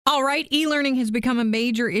All right, e-learning has become a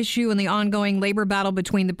major issue in the ongoing labor battle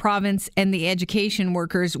between the province and the education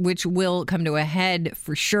workers, which will come to a head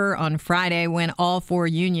for sure on Friday when all four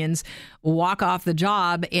unions walk off the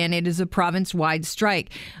job, and it is a province-wide strike.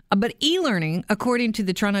 But e-learning, according to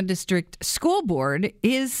the Toronto District School Board,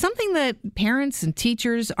 is something that parents and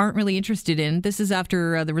teachers aren't really interested in. This is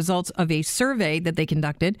after the results of a survey that they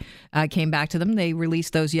conducted came back to them. They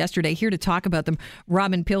released those yesterday. Here to talk about them,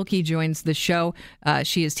 Robin Pilkey joins the show.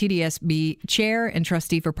 She is TDSB Chair and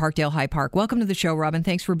Trustee for Parkdale High Park. Welcome to the show, Robin.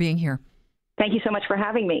 Thanks for being here. Thank you so much for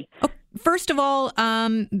having me. First of all,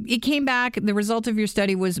 it came back, the result of your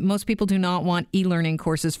study was most people do not want e-learning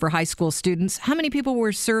courses for high school students. How many people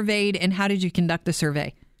were surveyed, and how did you conduct the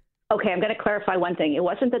survey? Okay, I'm going to clarify one thing. It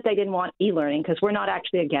wasn't that they didn't want e-learning, because we're not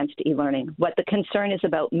actually against e-learning. What the concern is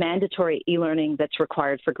about mandatory e-learning that's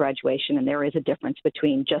required for graduation, and there is a difference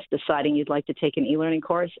between just deciding you'd like to take an e-learning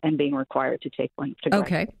course and being required to take one to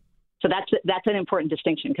graduate. Okay. So that's an important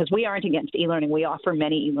distinction, because we aren't against e-learning. We offer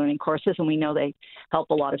many e-learning courses, and we know they help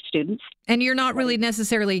a lot of students. And you're not really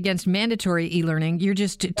necessarily against mandatory e-learning. You're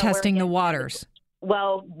just testing the waters.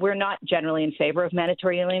 Well, we're not generally in favor of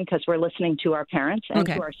mandatory e-learning because we're listening to our parents and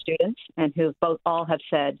to our students, and who all have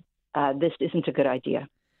said this isn't a good idea.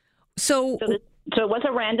 So it was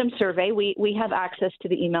a random survey. We have access to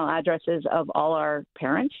the email addresses of all our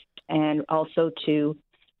parents, and also to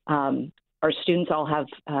our students all have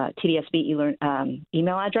TDSB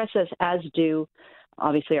email addresses, as do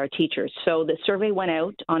obviously our teachers. So the survey went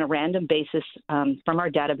out on a random basis from our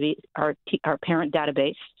database, our parent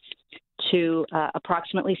database, to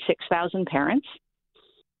approximately 6,000 parents.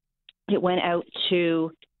 It went out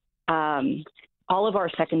to all of our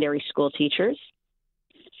secondary school teachers,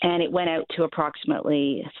 and it went out to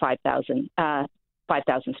approximately 5,000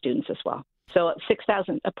 students as well. So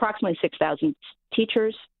approximately 6,000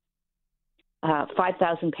 teachers,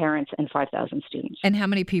 5,000 parents, and 5,000 students. And how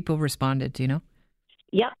many people responded? Do you know?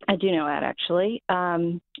 Yep, I do know that, actually.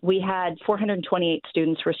 We had 428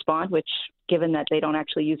 students respond, which, given that they don't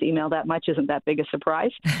actually use email that much, isn't that big a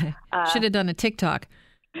surprise. Should have done a TikTok.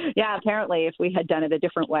 Yeah, apparently, if we had done it a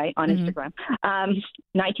different way on Instagram.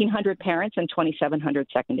 1,900 parents and 2,700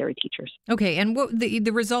 secondary teachers. Okay, and what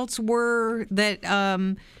the results were that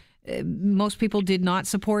most people did not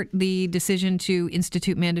support the decision to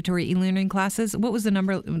institute mandatory e-learning classes. What was the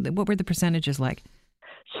number? What were the percentages like?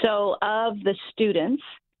 So of the students,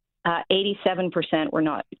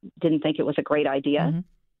 87% didn't think it was a great idea.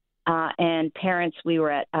 And parents, we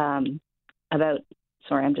were at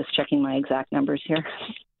sorry, I'm just checking my exact numbers here.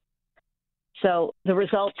 So the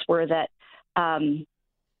results were that 81%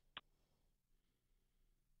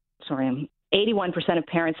 of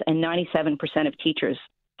parents and 97% of teachers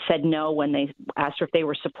said no when they asked her if they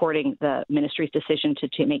were supporting the ministry's decision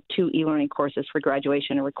to make 2 e-learning courses for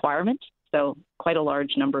graduation a requirement. So quite a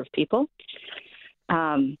large number of people.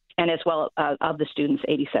 And as well, of the students,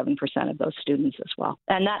 87% of those students as well.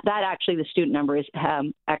 And that actually, the student number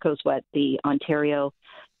echoes what the Ontario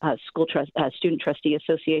Student Trustee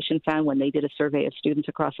Association found when they did a survey of students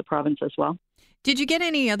across the province as well. Did you get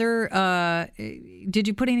any other, did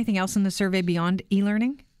you put anything else in the survey beyond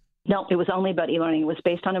e-learning? No, it was only about e-learning. It was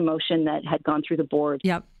based on a motion that had gone through the board.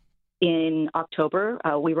 Yep. In October.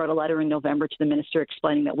 We wrote a letter in November to the minister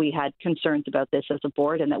explaining that we had concerns about this as a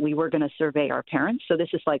board and that we were going to survey our parents. So this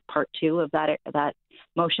is like part 2 of that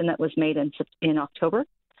motion that was made in October.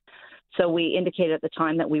 So we indicated at the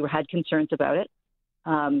time that we had concerns about it.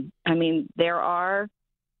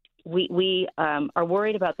 We are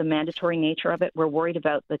worried about the mandatory nature of it. We're worried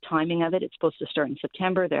about the timing of it. It's supposed to start in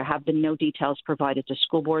September. There have been no details provided to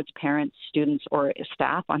school boards, parents, students, or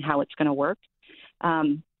staff on how it's going to work.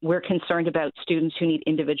 We're concerned about students who need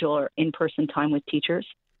individual or in-person time with teachers.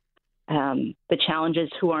 The challenges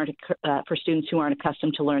for students who aren't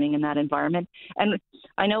accustomed to learning in that environment. And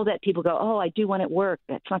I know that people go, "Oh, I do when at work.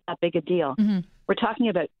 That's not that big a deal." We're talking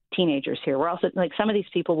about teenagers here. We're also some of these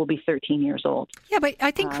people will be 13 years old. Yeah, but I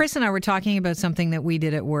think Chris and I were talking about something that we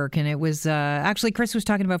did at work, and it was actually Chris was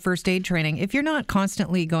talking about first aid training. If you're not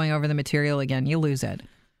constantly going over the material again, you lose it.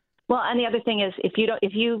 Well, and the other thing is, if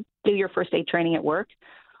you do your first aid training at work,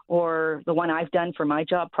 or the one I've done for my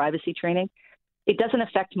job, privacy training, it doesn't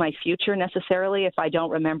affect my future necessarily if I don't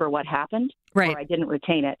remember what happened, right, or I didn't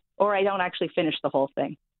retain it, or I don't actually finish the whole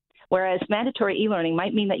thing. Whereas mandatory e-learning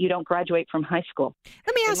might mean that you don't graduate from high school.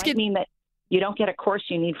 Let me ask you. It might mean that you don't get a course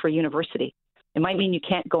you need for university. It might mean you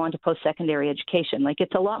can't go on to post-secondary education. Like,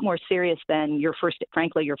 it's a lot more serious than your first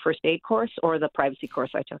aid course or the privacy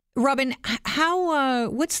course I took. Robin,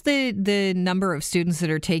 what's the number of students that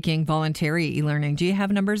are taking voluntary e-learning? Do you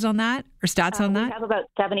have numbers on that or stats on that? We have about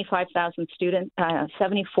 75,000 students,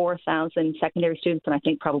 74,000 secondary students, and I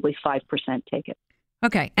think probably 5% take it.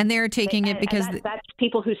 Okay, and they're taking it because... that's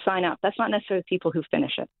people who sign up. That's not necessarily people who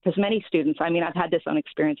finish it. Because many students, I mean, I've had this own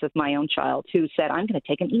experience with my own child who said, I'm going to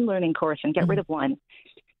take an e-learning course and get rid of one.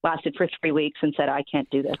 Lasted for 3 weeks and said, I can't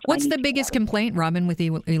do this. What's the biggest complaint, Robin, with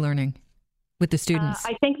e-learning, with the students?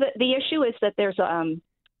 I think that the issue is that there's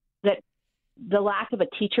that the lack of a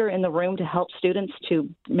teacher in the room to help students to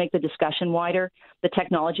make the discussion wider. The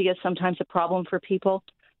technology is sometimes a problem for people.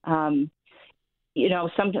 Some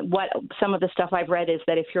of the stuff I've read is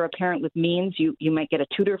that if you're a parent with means, you might get a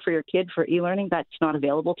tutor for your kid for e-learning. That's not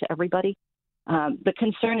available to everybody. The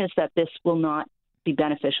concern is that this will not be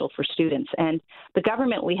beneficial for students. And the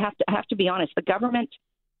government, I have to be honest, the government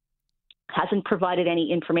hasn't provided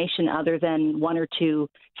any information other than one or two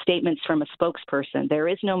statements from a spokesperson. There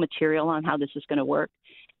is no material on how this is going to work.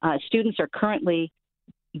 Students are currently,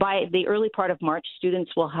 by the early part of March,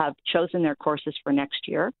 students will have chosen their courses for next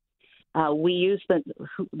year. We use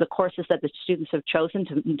the courses that the students have chosen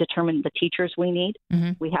to determine the teachers we need.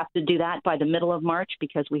 Mm-hmm. We have to do that by the middle of March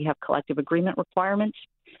because we have collective agreement requirements.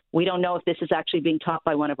 We don't know if this is actually being taught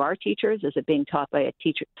by one of our teachers. Is it being taught by a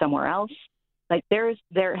teacher somewhere else? Like there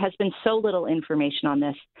has been so little information on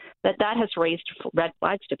this that has raised red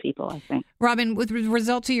flags to people, I think. Robin, with the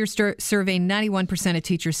results of your survey, 91% of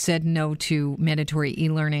teachers said no to mandatory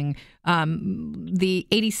e-learning. The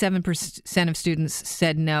 87% of students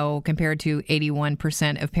said no compared to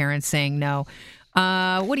 81% of parents saying no.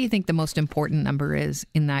 What do you think the most important number is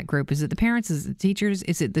in that group? Is it the parents? Is it the teachers?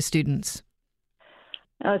 Is it the students?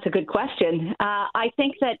 Oh, it's a good question. I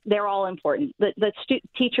think that they're all important. The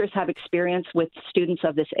teachers have experience with students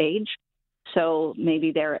of this age, so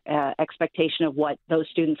maybe their expectation of what those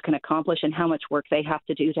students can accomplish and how much work they have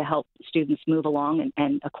to do to help students move along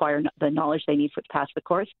and acquire the knowledge they need to pass the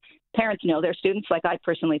course. Parents know their students. Like, I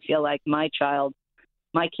personally feel like my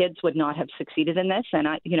kids would not have succeeded in this, and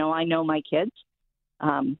I know my kids.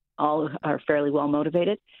 All are fairly well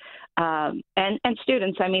motivated. And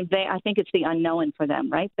students, I mean, I think it's the unknown for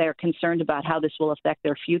them, right? They're concerned about how this will affect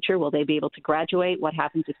their future. Will they be able to graduate? What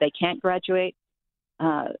happens if they can't graduate?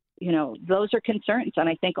 Those are concerns, and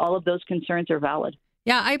I think all of those concerns are valid.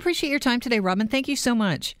 Yeah, I appreciate your time today, Robin. Thank you so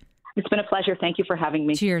much. It's been a pleasure. Thank you for having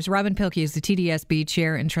me. Cheers. Robin Pilkey is the TDSB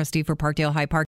Chair and Trustee for Parkdale High Park.